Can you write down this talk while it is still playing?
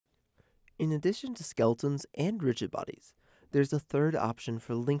In addition to skeletons and rigid bodies, there's a third option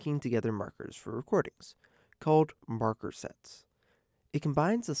for linking together markers for recordings, called Markersets. It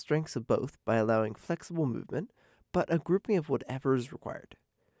combines the strengths of both by allowing flexible movement, but a grouping of whatever is required.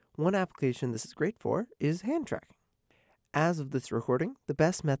 One application this is great for is hand tracking. As of this recording, the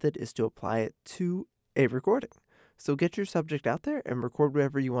best method is to apply it to a recording. So get your subject out there and record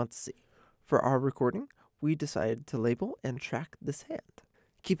whatever you want to see. For our recording, we decided to label and track this hand.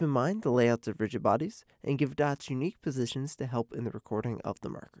 Keep in mind the layouts of rigid bodies and give dots unique positions to help in the recording of the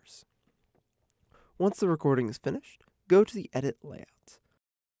markers. Once the recording is finished, go to the Edit Layout.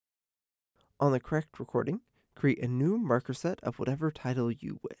 On the correct recording, create a new marker set of whatever title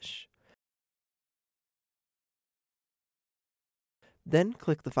you wish. Then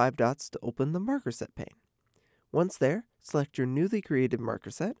click the 5 dots to open the marker set pane. Once there, select your newly created marker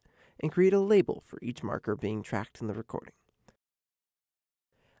set and create a label for each marker being tracked in the recording.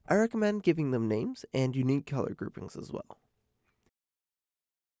 I recommend giving them names and unique color groupings as well.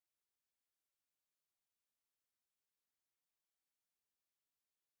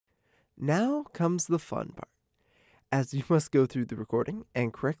 Now comes the fun part, as you must go through the recording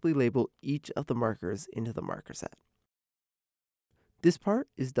and correctly label each of the markers into the marker set. This part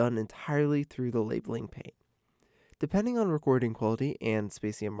is done entirely through the labeling pane. Depending on recording quality and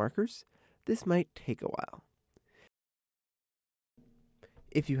spacing of markers, this might take a while.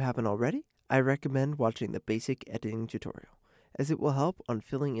 If you haven't already, I recommend watching the basic editing tutorial, as it will help on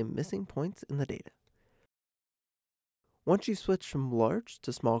filling in missing points in the data. Once you switch from large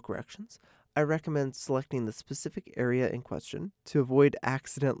to small corrections, I recommend selecting the specific area in question to avoid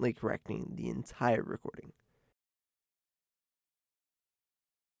accidentally correcting the entire recording.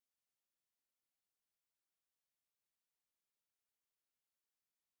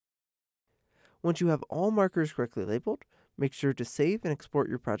 Once you have all markers correctly labeled, make sure to save and export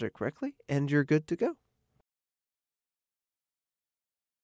your project correctly, and you're good to go.